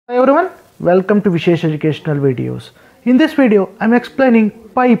Hi everyone, welcome to Vishesh Educational Videos. In this video, I am explaining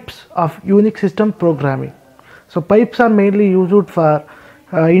pipes of Unix system programming. So pipes are mainly used for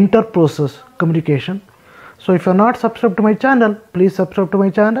inter-process communication. So if you are not subscribed to my channel, please subscribe to my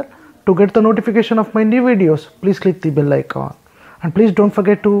channel. To get the notification of my new videos, please click the bell icon. And please don't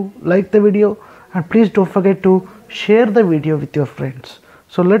forget to like the video and please don't forget to share the video with your friends.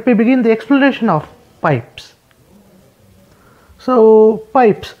 So let me begin the explanation of pipes. So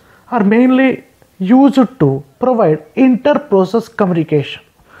pipes are mainly used to provide inter-process communication.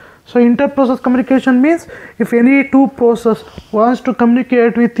 So inter-process communication means if any two processes wants to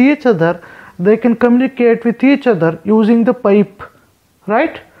communicate with each other, they can communicate with each other using the pipe,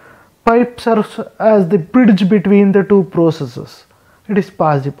 right? Pipe serves as the bridge between the two processes. It is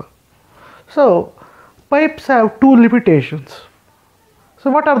possible. So pipes have two limitations.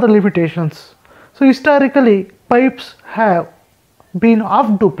 So what are the limitations? So historically pipes have been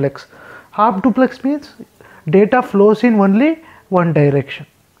half duplex. Half duplex means data flows in only one direction.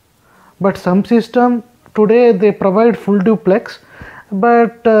 But some systems today they provide full duplex,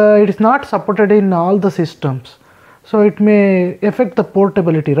 but it is not supported in all the systems. So it may affect the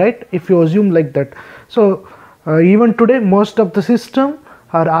portability, right? If you assume like that. So even today most of the systems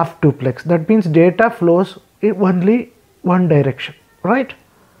are half duplex. That means data flows in only one direction, right?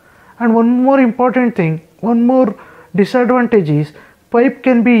 And one more important thing, one more disadvantage is pipe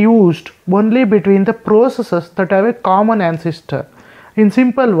can be used only between the processes that have a common ancestor. In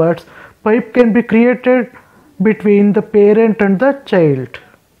simple words, pipe can be created between the parent and the child,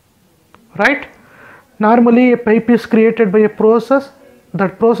 right? Normally a pipe is created by a process.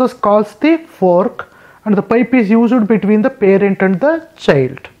 That process calls the fork, and the pipe is used between the parent and the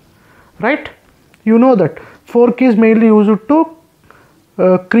child, right? You know that fork is mainly used to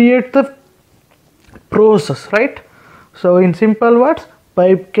create the process, right? So in simple words,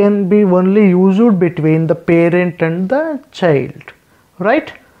 pipe can be only used between the parent and the child,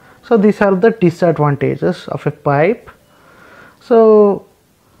 right? So these are the disadvantages of a pipe. So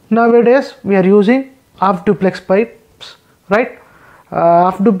nowadays we are using half duplex pipes, right?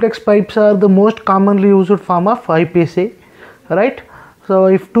 Half duplex pipes are the most commonly used form of IPC, right? So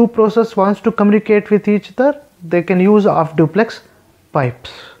if two processes wants to communicate with each other, they can use half duplex pipes,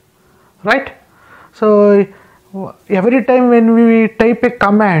 right? So every time when we type a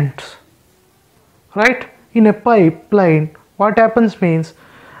command, right, in a pipeline, what happens means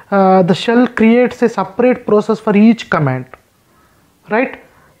the shell creates a separate process for each command, right?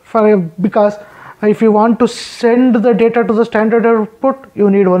 Because if you want to send the data to the standard output, you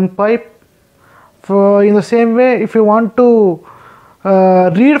need one pipe. In the same way, if you want to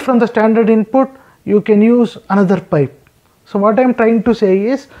read from the standard input, you can use another pipe. So what I am trying to say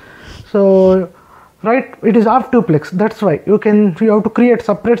is, so right, it is half duplex. That's why you have to create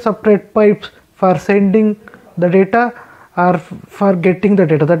separate pipes for sending the data or for getting the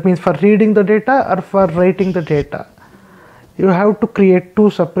data. That means for reading the data or for writing the data. You have to create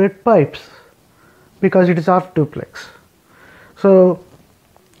two separate pipes because it is half duplex. So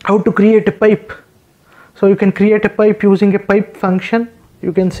how to create a pipe? So you can create a pipe using a pipe function.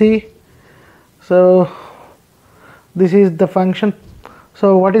 You can see. So this is the function.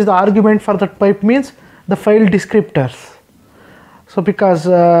 So what is the argument for that pipe means the file descriptors. So because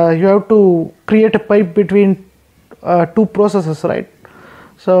you have to create a pipe between two processes, right?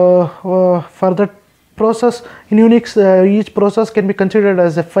 So for that process in Unix, each process can be considered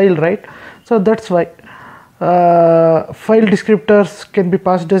as a file, right? So that's why file descriptors can be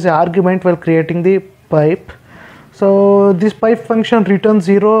passed as an argument while creating the pipe. So this pipe function returns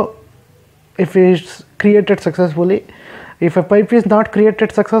 0 if it is created successfully. If a pipe is not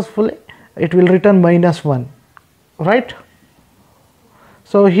created successfully, it will return -1, right?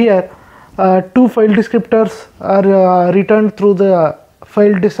 So here two file descriptors are returned through the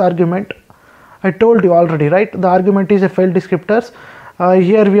file dis argument. I told you already, right? The argument is a file descriptors.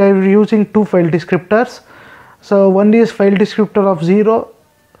 Here we are using two file descriptors. So one is file descriptor of 0.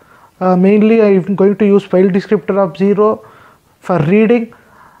 Mainly I am going to use file descriptor of 0 for reading,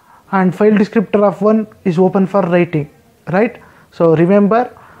 and file descriptor of 1 is open for writing, right? So remember,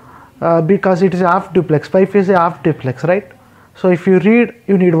 because it is half duplex, pipe is a half duplex, right? So if you read,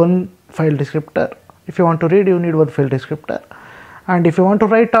 you need one file descriptor. If you want to read, you need one file descriptor, and if you want to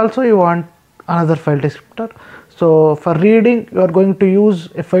write also, you want another file descriptor. So for reading, you are going to use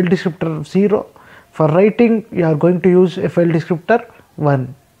a file descriptor of 0. For writing, you are going to use a file descriptor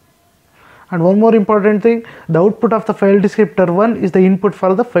 1. And one more important thing, the output of the file descriptor 1 is the input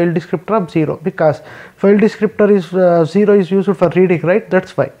for the file descriptor of 0, because file descriptor is 0 is used for reading, right?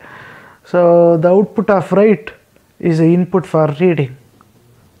 That's why. So the output of write is the input for reading.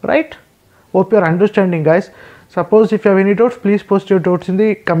 right? Hope you're understanding, guys. Suppose if you have any doubts, please post your doubts in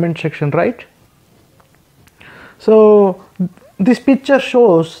the comment section, right? So this picture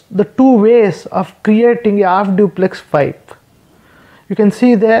shows the two ways of creating a half duplex pipe. You can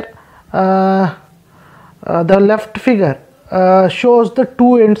see there the left figure shows the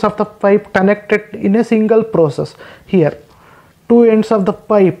two ends of the pipe connected in a single process. Here two ends of the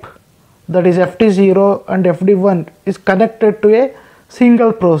pipe, that is FD0 and FD1, is connected to a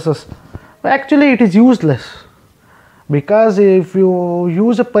single process. Actually it is useless, because if you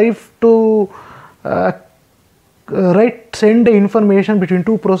use a pipe to send information between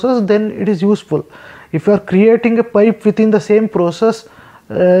two processes, then it is useful. If you are creating a pipe within the same process,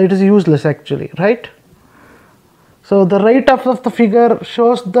 it is useless actually, right? So the right half of the figure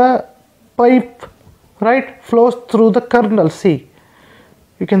shows the pipe, right, flows through the kernel. See,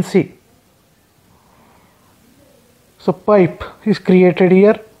 you can see. So pipe is created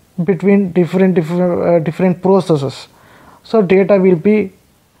here between different processes. So data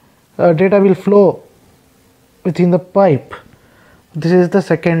will flow within the pipe. This is the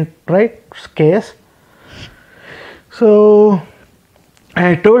second, right, case. So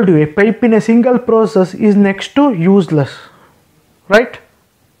I told you a pipe in a single process is next to useless, right?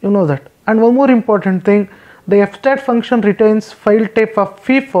 You know that. And one more important thing, the fstat function retains file type of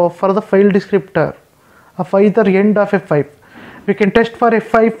FIFO for the file descriptor of either end of a pipe. We can test for a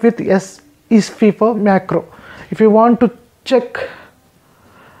pipe with S is FIFO macro. If you want to check,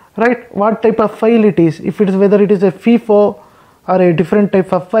 right, what type of file it is, if it is whether it is a FIFO or a different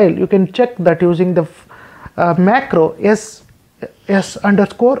type of file, you can check that using the macro S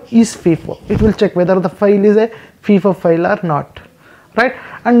underscore is FIFO. It will check whether the file is a FIFO file or not, right?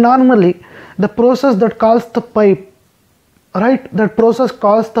 And normally the process that calls the pipe, right, that process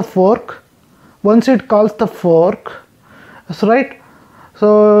calls the fork. Once it calls the fork, right,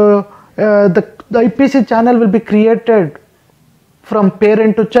 so the IPC channel will be created from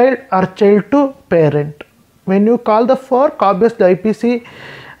parent to child or child to parent. When you call the fork, obviously IPC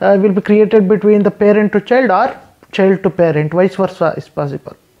will be created between the parent to child or child to parent, vice versa is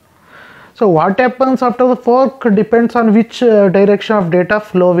possible. So what happens after the fork depends on which direction of data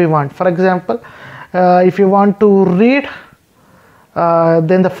flow we want. For example, if you want to read,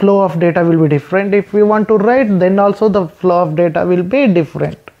 then the flow of data will be different. If we want to write, then also the flow of data will be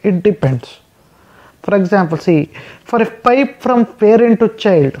different. It depends. For example, see, for a pipe from parent to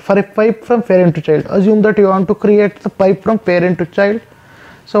child, assume that you want to create the pipe from parent to child.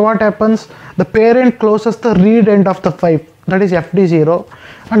 So what happens? The parent closes the read end of the pipe, that is FD0,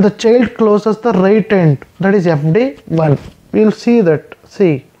 and the child closes the write end, that is FD1. We will see that.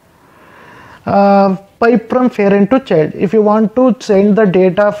 See, pipe from parent to child. If you want to send the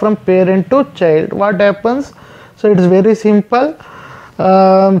data from parent to child, what happens? So it is very simple.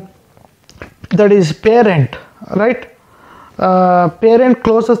 That is parent, right? Parent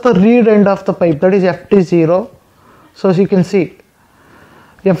closes the read end of the pipe, that is FD0. So as you can see,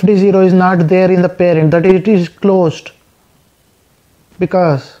 FD0 is not there in the parent, that it is closed,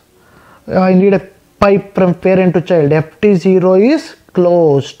 because I need a pipe from parent to child. FD0 is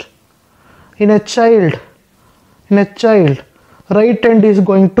closed. In a child, right end is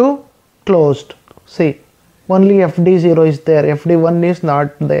going to closed. See, only FD0 is there, FD1 is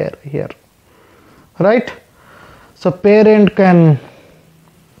not there here, right? So parent can,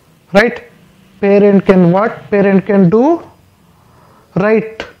 right, parent can what? Parent can do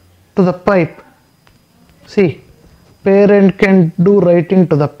write to the pipe. See, parent can do writing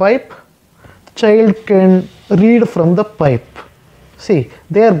to the pipe, child can read from the pipe. See,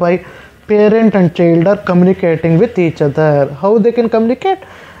 thereby parent and child are communicating with each other. How they can communicate?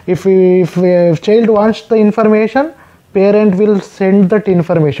 If child wants the information, parent will send that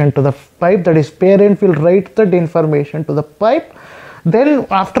information to the pipe, that is parent will write that information to the pipe. Then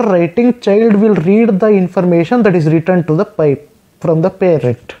after writing, child will read the information that is written to the pipe from the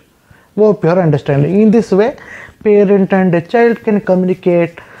parent. Hope you are understanding. In this way, parent and a child can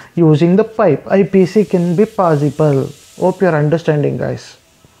communicate using the pipe. IPC can be possible. Hope you are understanding, guys.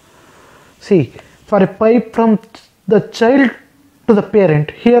 See, for a pipe from the child to the parent,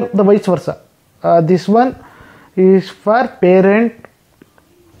 here the vice versa. This one is for parent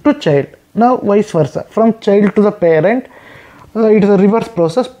to child. Now vice versa, from child to the parent, it is a reverse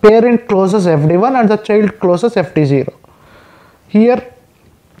process. Parent closes FD1 and the child closes FD0. Here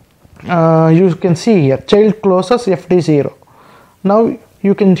you can see here child closes FD0. Now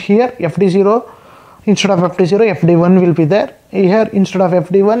you can hear FD0, instead of FD0 FD1 will be there. Here instead of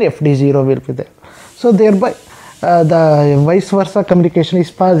FD1 FD0 will be there. So thereby the vice versa communication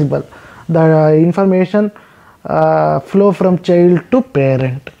is possible. The information flow from child to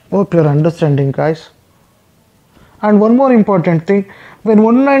parent. Hope you're understanding, guys. And one more important thing, when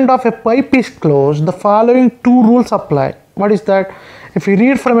one end of a pipe is closed, the following two rules apply. What is that? If you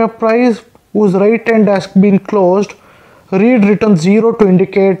read from a pipe whose right end has been closed, read returns 0 to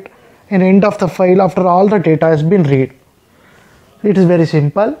indicate an end of the file after all the data has been read. It is very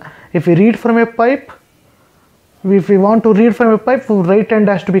simple. If we read from a pipe, if we want to read from a pipe, right end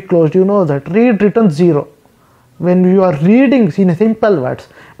has to be closed. You know that. Read returns 0. When you are reading, in simple words,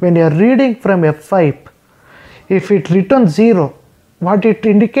 when you are reading from a pipe, if it returns 0, what it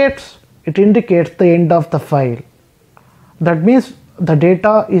indicates? It indicates the end of the file. That means the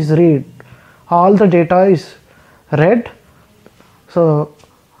data is read. All the data is read. So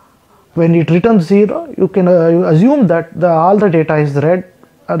when it returns 0, you can you assume that all the data is read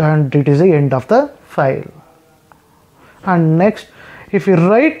and it is the end of the file. And next, if you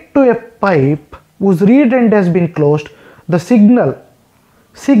write to a pipe whose read end has been closed, the signal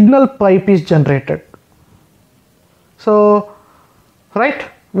pipe is generated. So, right,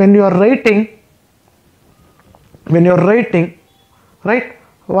 when you are writing, right,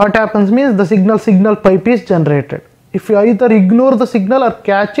 what happens means the signal pipe is generated. If you either ignore the signal or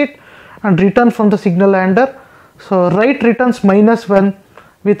catch it and return from the signal handler, so write returns -1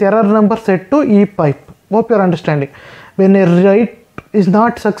 with error number set to E pipe. Hope you are understanding. When a write is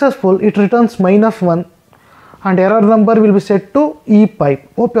not successful, it returns -1 and error number will be set to E pipe.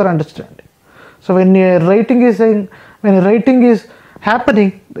 Hope you are understanding. So when a writing is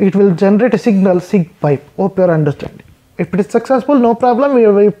happening, it will generate a signal sig pipe. Hope you are understanding. If it is successful, no problem.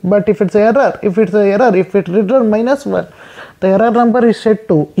 But if it's error, if it returns -1, the error number is set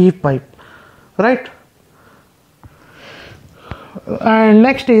to E pipe, right? And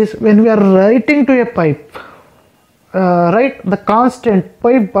next is when we are writing to a pipe, right, the constant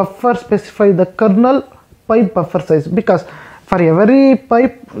pipe buffer specify the kernel pipe buffer size, because for every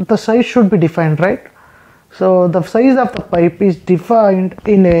pipe the size should be defined, right? So the size of the pipe is defined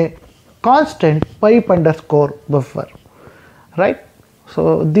in a constant pipe underscore buffer, right?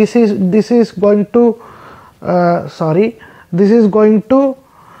 So this is going to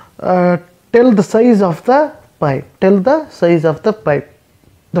tell the size of the pipe,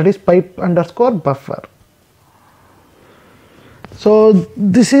 that is pipe underscore buffer. So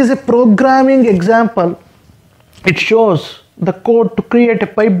this is a programming example. It shows the code to create a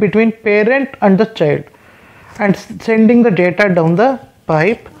pipe between parent and the child and sending the data down the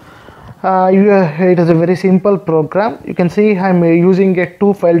pipe. It is a very simple program. You can see I am using a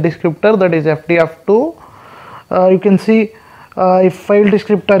 2 file descriptor, that is FDF2. You can see if file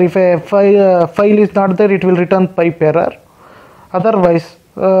descriptor, if a file is not there, it will return pipe error. Otherwise,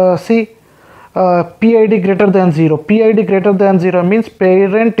 see PID greater than 0. PID greater than 0 means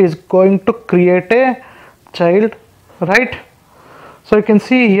parent is going to create a child, right? So you can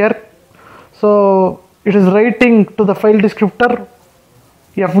see here, so it is writing to the file descriptor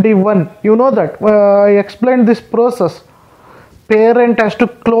FD1. You know that I explained this process. Parent has to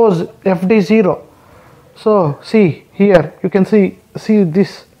close FD0. So see here, you can see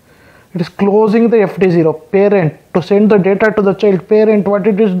this. It is closing the FD0. Parent, to send the data to the child, parent, what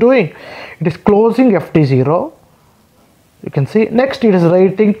it is doing? It is closing FD0. You can see. Next, it is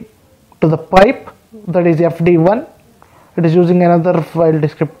writing to the pipe, that is FD1. It is using another file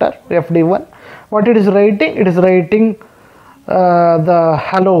descriptor, FD1. What it is writing? It is writing the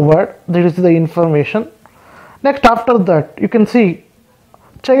hello word, that is the information. Next, after that, you can see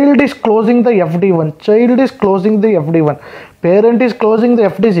child is closing the FD1. Child is closing the FD1. Parent is closing the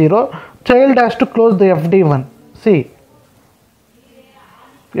FD0. Child has to close the FD1. See,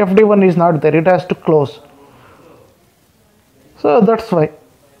 FD1 is not there. It has to close. So that's why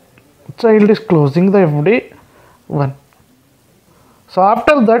child is closing the FD1. So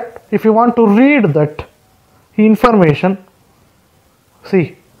after that, if you want to read that information,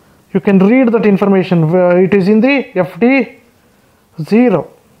 see, you can read that information where it is in the FD0,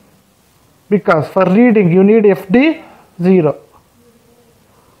 because for reading you need FD0,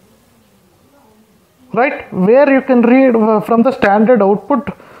 right, where you can read from the standard output.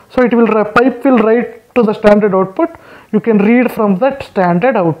 So it will pipe will write to the standard output. You can read from that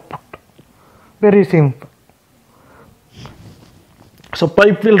standard output. Very simple. So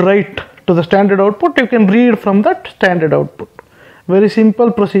pipe will write to the standard output. You can read from that standard output. Very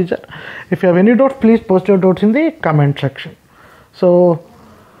simple procedure. If you have any doubts, please post your doubts in the comment section. So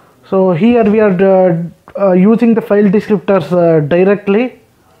here we are using the file descriptors directly,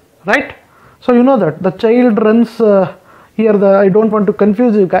 right? So you know that the child runs here. I don't want to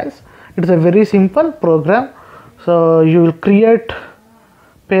confuse you guys. It is a very simple program. So you will create,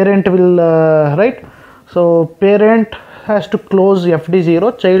 parent will right. So parent has to close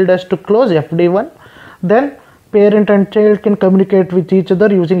FD0, child has to close FD1, then parent and child can communicate with each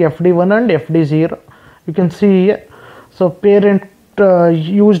other using FD1 and FD0. You can see here. So parent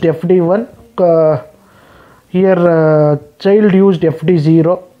used FD1, here child used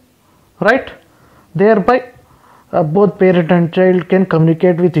FD0, right? Thereby both parent and child can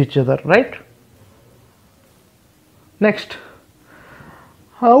communicate with each other, right? Next,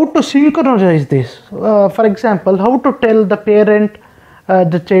 how to synchronize this? For example, how to tell the parent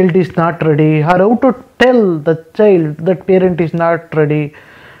the child is not ready, or how to tell the child that parent is not ready,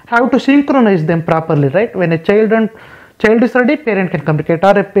 how to synchronize them properly, right? When a child is ready, parent can communicate,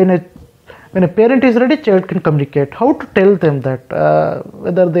 or when a parent is ready, child can communicate. How to tell them that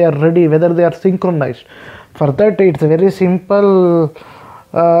whether they are ready, whether they are synchronized? For that, it's very simple.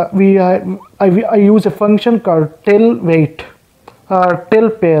 I use a function called tell wait, tell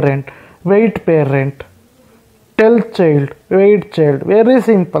parent, wait parent, tell child, wait child. Very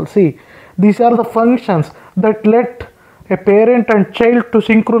simple. See, these are the functions that let a parent and child to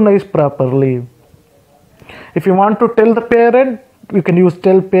synchronize properly. If you want to tell the parent, you can use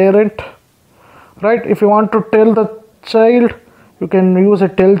tell parent, right? If you want to tell the child, you can use a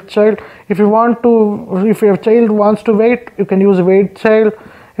tell child. If your child wants to wait, you can use wait child.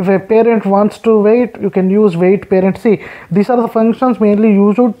 If a parent wants to wait, you can use wait parent. See, these are the functions mainly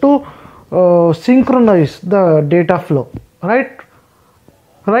used to synchronize the data flow, right?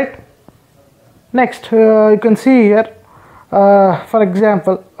 Next, you can see here, for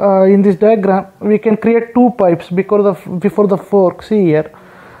example, in this diagram, we can create two pipes before the fork. See here,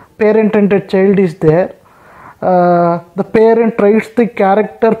 parent and a child is there. The parent writes the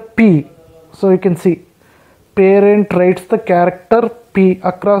character P. So you can see, parent writes the character P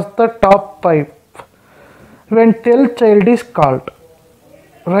across the top pipe when tell child is called,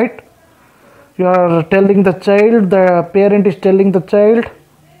 right? You are telling the child, the parent is telling the child,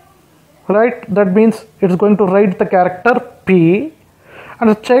 right? That means it's going to write the character P, and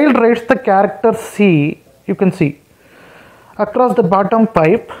the child writes the character C. You can see across the bottom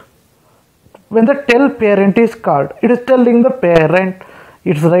pipe. When the tell parent is called, it is telling the parent,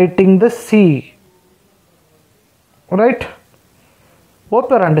 it's writing the C, right? Hope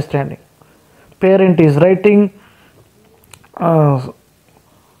you are understanding. Parent is writing,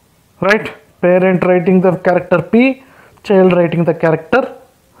 right? Parent writing the character P, child writing the character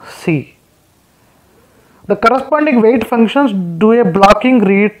C. The corresponding wait functions do a blocking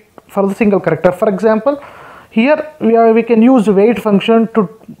read for the single character. For example, here we can use wait function to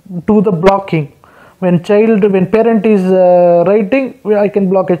do the blocking. When parent is writing, I can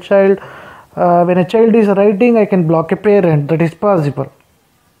block a child. When a child is writing, I can block a parent. That is possible,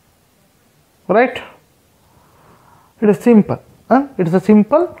 right? It is simple. It is a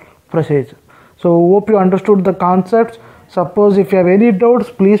simple procedure. So hope you understood the concepts. Suppose if you have any doubts,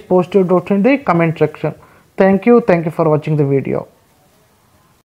 please post your doubts in the comment section. Thank you for watching the video.